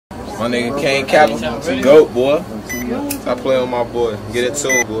My nigga KaneKappa, GOAT, boy. Stop playing with my boy. Get it to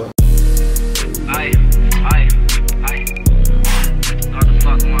him, boy. Aye. What the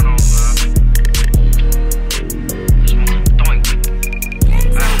fuck going on, man?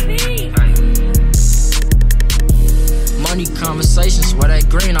 Money conversations, where that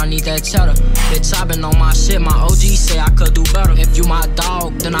green, I need that cheddar. Bitch, I been on my shit, my OG say I could do better. If you my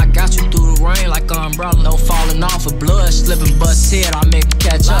dog, then I got you through the rain like an umbrella. No falling off of blood, slipping bust head, I make you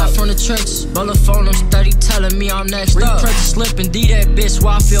catch up. From the trenches, bullet phone, I'm steady telling me I'm next up. Reprint the slip and D that bitch,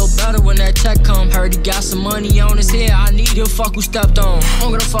 where I feel better when that check come. Heard he got some money on his head, I need you, fuck who stepped on.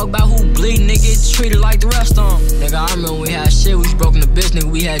 Don't give a fuck about who bleed, nigga, get treated like the rest on. Nigga, I remember when we had shit, we was broken the bitch,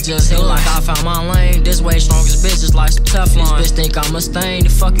 nigga, we had just hit. Like I found my lane, this way strongest bitches like some Teflon. This bitch think I'm a stain, the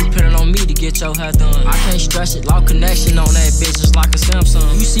fuck you putting on me to get your hair done. I can't stress it, loud connection on that bitch, it's like a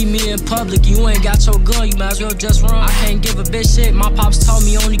Samsung. You see me in public, you ain't got your gun, you might as well just run. I can't give a bitch shit, my pops told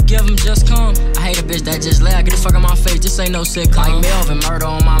me only give him just come. I hate a bitch that just laugh, get the fuck out my face, this ain't no sitcom. Like Melvin, murder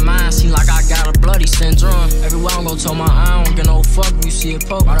on my mind, seem like I got a bloody syndrome. Everywhere I'm gon' tell my eye, I don't get no fuck when you see it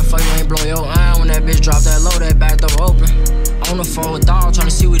poke. Why the fuck you ain't blow your eye when that bitch drop that low, that back door open? On the phone with dog,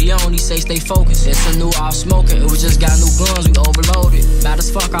 tryna see what he on, he say stay focused. It's a new off smoking, it was just got new guns, we overloaded. Mad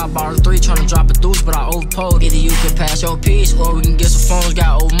as fuck, I bought a 3, tryna drop a deuce, but I overpoed. Either you can pass your piece, or we can get some phones,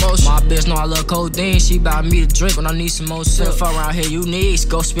 got old motion. My bitch know I love codeine, she buy me to drink when I need some more sip. Fuck around here, you need,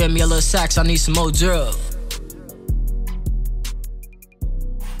 go spend me a little sacks, I need some more drug.